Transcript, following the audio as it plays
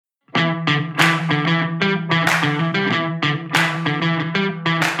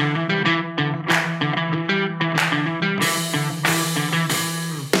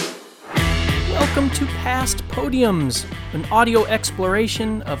Podiums, an audio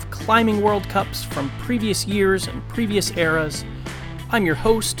exploration of climbing World Cups from previous years and previous eras. I'm your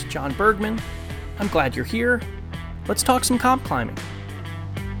host, John Bergman. I'm glad you're here. Let's talk some comp climbing.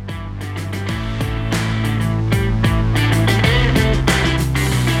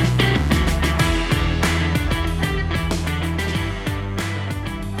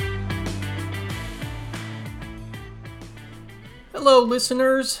 Hello,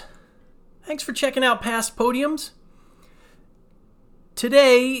 listeners. Thanks for checking out past podiums.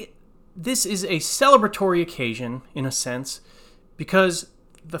 Today, this is a celebratory occasion, in a sense, because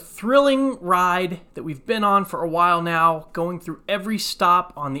the thrilling ride that we've been on for a while now, going through every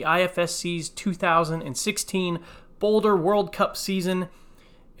stop on the IFSC's 2016 Boulder World Cup season,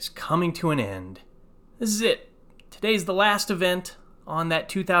 is coming to an end. This is it. Today's the last event on that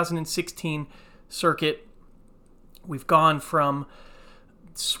 2016 circuit. We've gone from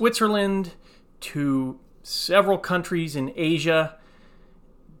Switzerland to several countries in Asia,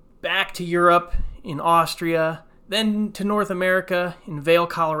 back to Europe in Austria, then to North America in Vail,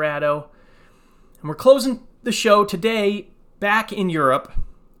 Colorado. And we're closing the show today back in Europe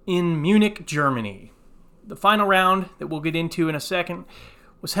in Munich, Germany. The final round that we'll get into in a second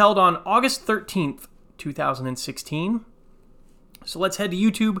was held on August 13th, 2016. So let's head to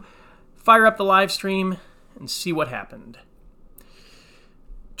YouTube, fire up the live stream, and see what happened.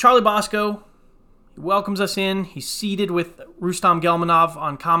 Charlie Bosco welcomes us in. He's seated with Rustam Gelmanov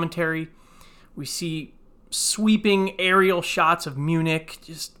on commentary. We see sweeping aerial shots of Munich,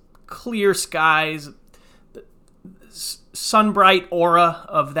 just clear skies, the sun-bright aura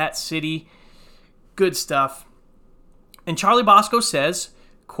of that city. Good stuff. And Charlie Bosco says,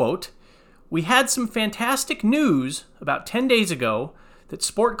 quote, "We had some fantastic news about 10 days ago that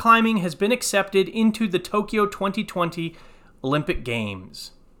sport climbing has been accepted into the Tokyo 2020 Olympic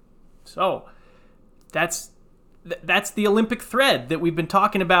Games." So, that's the Olympic thread that we've been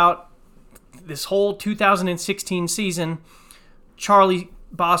talking about this whole 2016 season. Charlie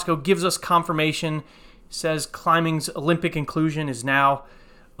Bosco gives us confirmation, says climbing's Olympic inclusion is now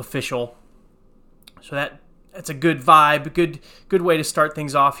official. So that's a good vibe, good way to start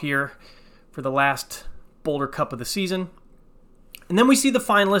things off here for the last Boulder Cup of the season. And then we see the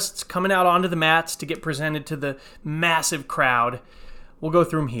finalists coming out onto the mats to get presented to the massive crowd. We'll go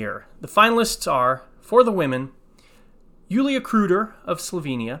through them here. The finalists are, for the women, Julia Kruder of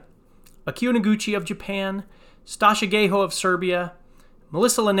Slovenia, Akio Noguchi of Japan, Stasha Geho of Serbia,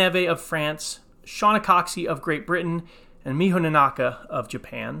 Melissa Leneve of France, Shauna Coxey of Great Britain, and Miho Nanaka of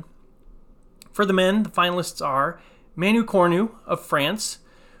Japan. For the men, the finalists are Manu Cornu of France,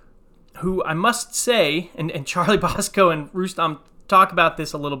 who I must say, and Charlie Bosco and Rustam talk about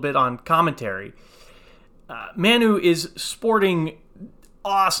this a little bit on commentary, Manu is sporting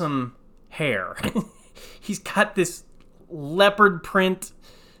awesome hair. He's got this leopard print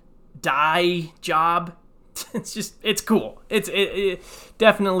dye job. It's cool. It's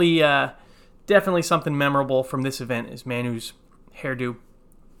definitely something memorable from this event is Manu's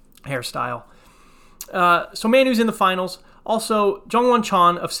hairstyle. So Manu's in the finals. Also, Jongwon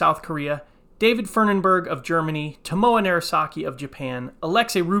Chon of South Korea, David Fernenberg of Germany, Tomoa Narasaki of Japan,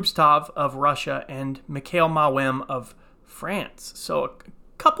 Alexei Rubstov of Russia, and Mikhail Mawem of France. So a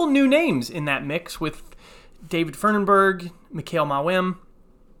couple new names in that mix with David Fernenberg, Mikhail Mawem.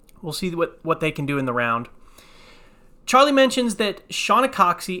 We'll see what they can do in the round. Charlie mentions that Shauna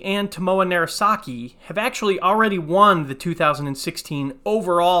Coxey and Tomoa Narasaki have actually already won the 2016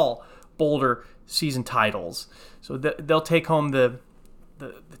 overall Boulder season titles. So they'll take home the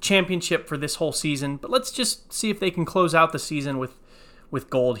championship for this whole season. But let's just see if they can close out the season with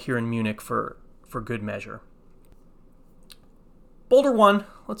gold here in Munich for good measure. Boulder 1,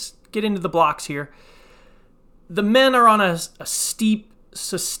 let's get into the blocks here. The men are on a steep,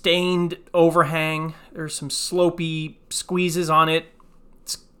 sustained overhang. There's some slopey squeezes on it.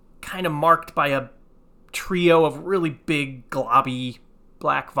 It's kind of marked by a trio of really big, globby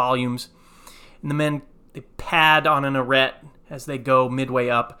black volumes. And the men, they pad on an arete as they go midway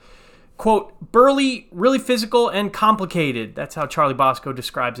up. Quote, "Burly, really physical, and complicated." That's how Charlie Bosco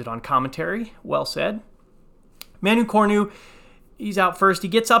describes it on commentary. Well said. Manu Cornu, he's out first. He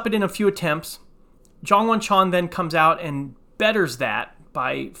gets up it in a few attempts. Jongwon Chon then comes out and betters that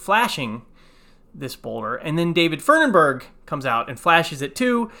by flashing this boulder. And then David Fernenberg comes out and flashes it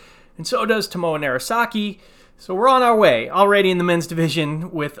too. And so does Tomoa Narasaki. So we're on our way already in the men's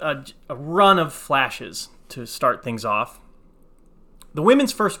division with a run of flashes to start things off. The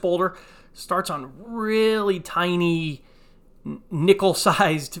women's first boulder starts on really tiny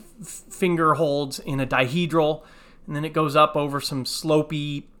nickel-sized finger holds in a dihedral, and then it goes up over some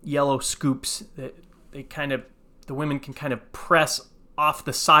slopey yellow scoops that they kind of the women can kind of press off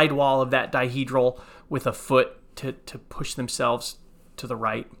the sidewall of that dihedral with a foot to push themselves to the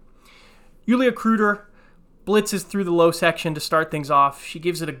right. Julia Kruder blitzes through the low section to start things off. She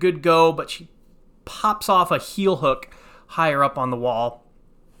gives it a good go, but she pops off a heel hook higher up on the wall.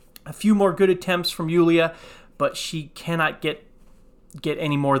 A few more good attempts from Julia, but she cannot get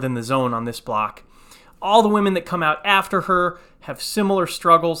any more than the zone on this block. All the women that come out after her have similar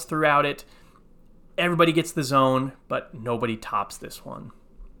struggles throughout it. Everybody gets the zone, but nobody tops this one.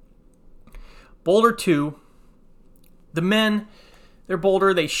 Boulder 2. The men, their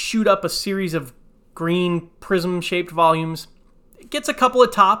boulder, they shoot up a series of green prism-shaped volumes. It gets a couple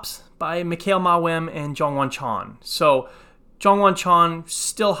of tops by Mikhail Ma-Wem and Jongwon Chon. So Jongwon Chon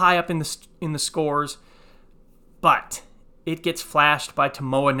still high up in the scores, but it gets flashed by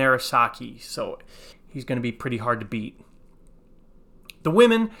Tomoe Narasaki, so he's going to be pretty hard to beat. The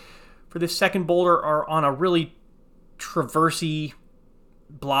women for this second boulder are on a really traversy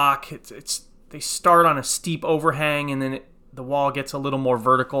block. They start on a steep overhang, and then the wall gets a little more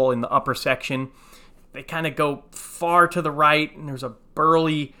vertical in the upper section. They kind of go far to the right, and there's a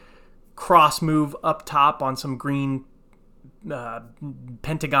burly cross move up top on some green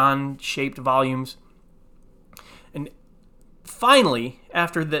pentagon-shaped volumes. And finally,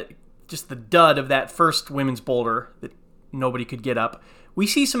 after the dud of that first women's boulder that nobody could get up, we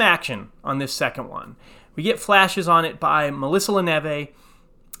see some action on this second one. We get flashes on it by Melissa Leneve,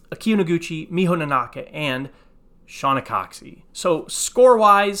 Akio Noguchi, Miho Nanaka, and Shauna Coxey. So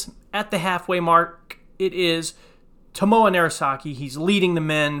score-wise, at the halfway mark, it is Tomoe Narasaki. He's leading the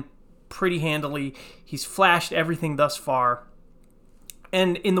men pretty handily. He's flashed everything thus far.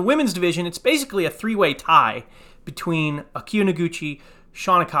 And in the women's division, it's basically a three-way tie between Akio Noguchi,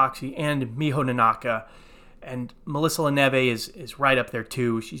 Shauna Coxey, and Miho Nanaka. And Melissa Leneve is right up there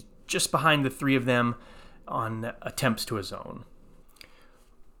too. She's just behind the three of them on attempts to a zone.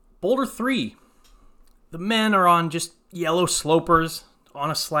 Boulder 3. The men are on just yellow slopers on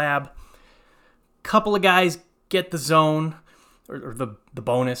a slab. Couple of guys get the zone, or the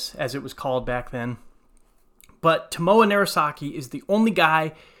bonus, as it was called back then. But Tomoe Narasaki is the only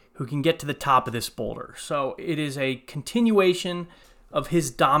guy who can get to the top of this boulder. So it is a continuation of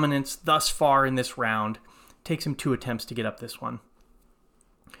his dominance thus far in this round. Takes him 2 attempts to get up this one.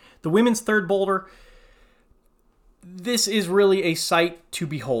 The women's third boulder, this is really a sight to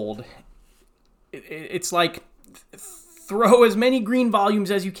behold. It's like throw as many green volumes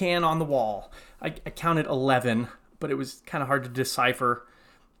as you can on the wall. I counted 11, but it was kind of hard to decipher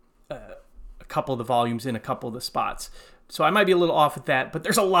a couple of the volumes in a couple of the spots. So I might be a little off with that, but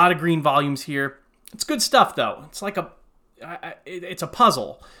there's a lot of green volumes here. It's good stuff, though. It's like it's a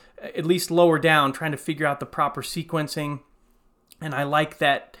puzzle, at least lower down, trying to figure out the proper sequencing. And I like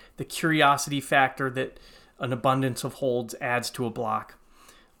that the curiosity factor that an abundance of holds adds to a block.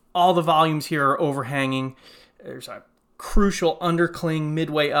 All the volumes here are overhanging. There's a crucial undercling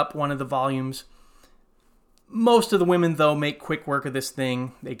midway up one of the volumes. Most of the women, though, make quick work of this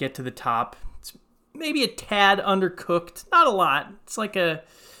thing. They get to the top. It's maybe a tad undercooked. Not a lot. It's like a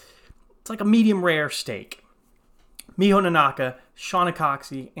medium rare steak. Miho Nanaka, Shauna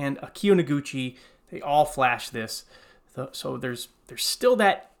Coxey, and Akio Noguchi, they all flash this. So there's still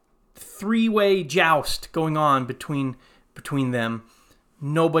that three-way joust going on between them.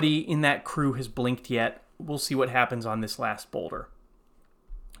 Nobody in that crew has blinked yet. We'll see what happens on this last boulder.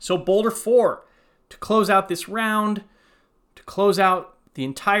 So Boulder 4, to close out this round, to close out the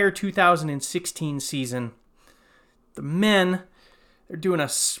entire 2016 season, the men, they're doing a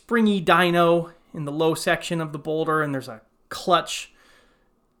springy dyno in the low section of the boulder, and there's a clutch,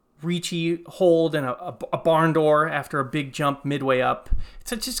 reachy hold and a barn door after a big jump midway up.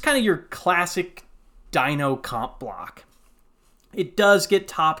 It's just kind of your classic dyno comp block. It does get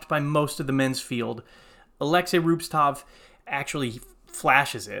topped by most of the men's field. Alexei Rubstov actually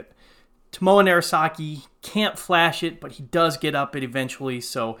flashes it. Tomoe Narasaki can't flash it, but he does get up it eventually,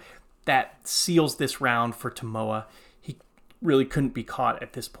 so that seals this round for Tomoe. He really couldn't be caught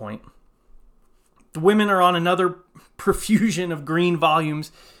at this point. The women are on another profusion of green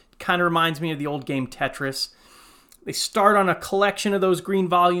volumes. Kind of reminds me of the old game Tetris. They start on a collection of those green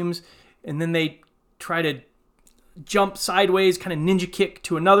volumes, and then they try to jump sideways, kind of ninja kick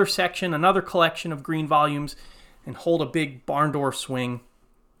to another section, another collection of green volumes, and hold a big barn door swing.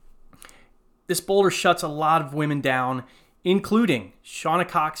 This boulder shuts a lot of women down, including Shauna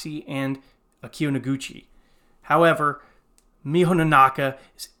Coxey and Akio Noguchi. However, Miho Nanaka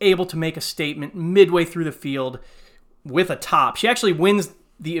is able to make a statement midway through the field with a top. She actually wins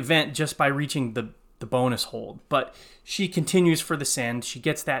the event just by reaching the bonus hold, but she continues for the send. She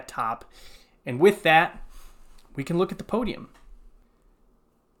gets that top, and with that, we can look at the podium.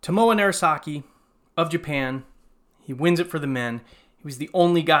 Tomoe Narasaki of Japan, he wins it for the men. He was the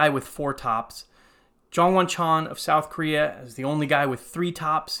only guy with 4 tops. Jongwon Chon of South Korea is the only guy with 3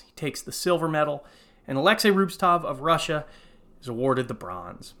 tops. He takes the silver medal. And Alexei Rubtsov of Russia is awarded the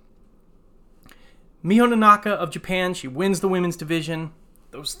bronze. Miho Nanaka of Japan, she wins the women's division.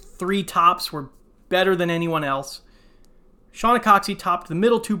 Those 3 tops were better than anyone else. Shauna Coxey topped the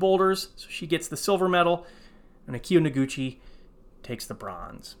middle 2 boulders, so she gets the silver medal. And Akio Noguchi takes the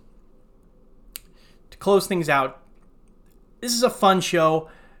bronze. To close things out, this is a fun show.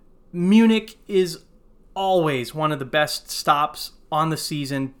 Munich is always one of the best stops on the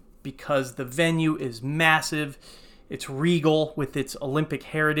season because the venue is massive. It's regal with its Olympic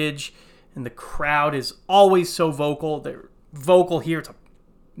heritage, and the crowd is always so vocal. They're vocal here. It's a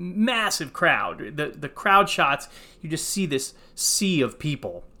massive crowd. The crowd shots, you just see this sea of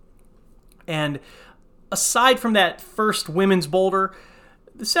people. And aside from that first women's boulder,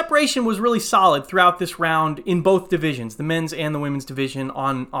 the separation was really solid throughout this round in both divisions, the men's and the women's division,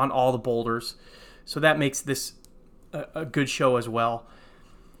 on all the boulders. So that makes this a good show as well.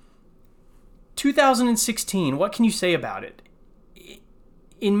 2016, what can you say about it?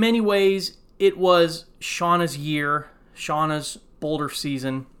 In many ways, it was Shauna's year, Shauna's boulder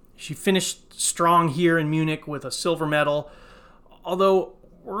season. She finished strong here in Munich with a silver medal, although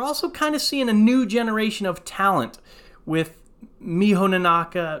we're also kind of seeing a new generation of talent with Miho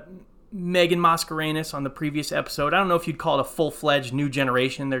Nanaka, Megan Mascarenas on the previous episode. I don't know if you'd call it a full-fledged new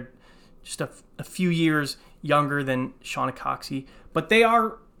generation. They're just a few years younger than Shauna Coxey, but they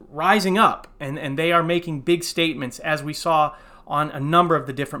are rising up, and they are making big statements, as we saw on a number of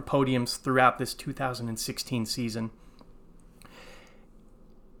the different podiums throughout this 2016 season.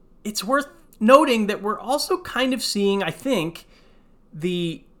 It's worth noting that we're also kind of seeing, I think,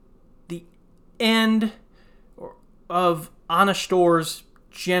 the end of Anna Storr's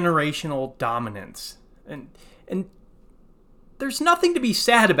generational dominance. And there's nothing to be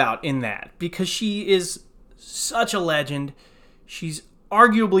sad about in that, because she is such a legend. She's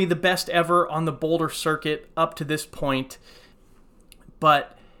arguably the best ever on the boulder circuit up to this point.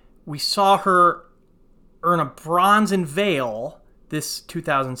 But we saw her earn a bronze in Vail this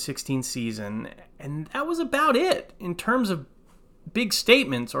 2016 season, and that was about it in terms of big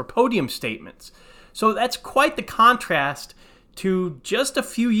statements or podium statements. So that's quite the contrast to just a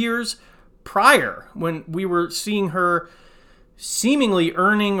few years prior, when we were seeing her seemingly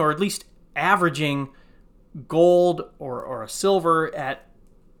earning, or at least averaging, gold or a silver at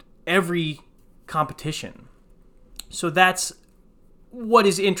every competition. So that's what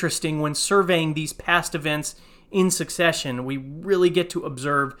is interesting when surveying these past events in succession. We really get to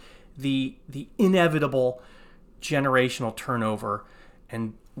observe the inevitable generational turnover,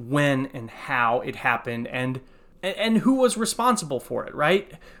 and when and how it happened, and who was responsible for it,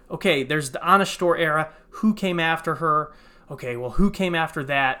 right? Okay, there's the Anna Storr era. Who came after her? Okay, well, who came after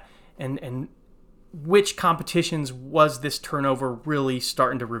that? And which competitions was this turnover really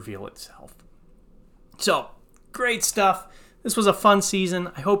starting to reveal itself? So, great stuff. This was a fun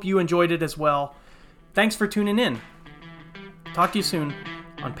season. I hope you enjoyed it as well. Thanks for tuning in. Talk to you soon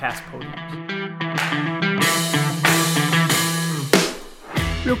on Past Podiums.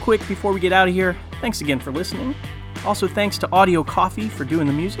 Real quick before we get out of here, thanks again for listening. Also, thanks to Audio Coffee for doing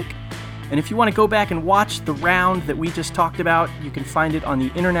the music. And if you want to go back and watch the round that we just talked about, you can find it on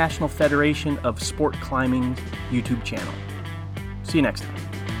the International Federation of Sport Climbing's YouTube channel. See you next time.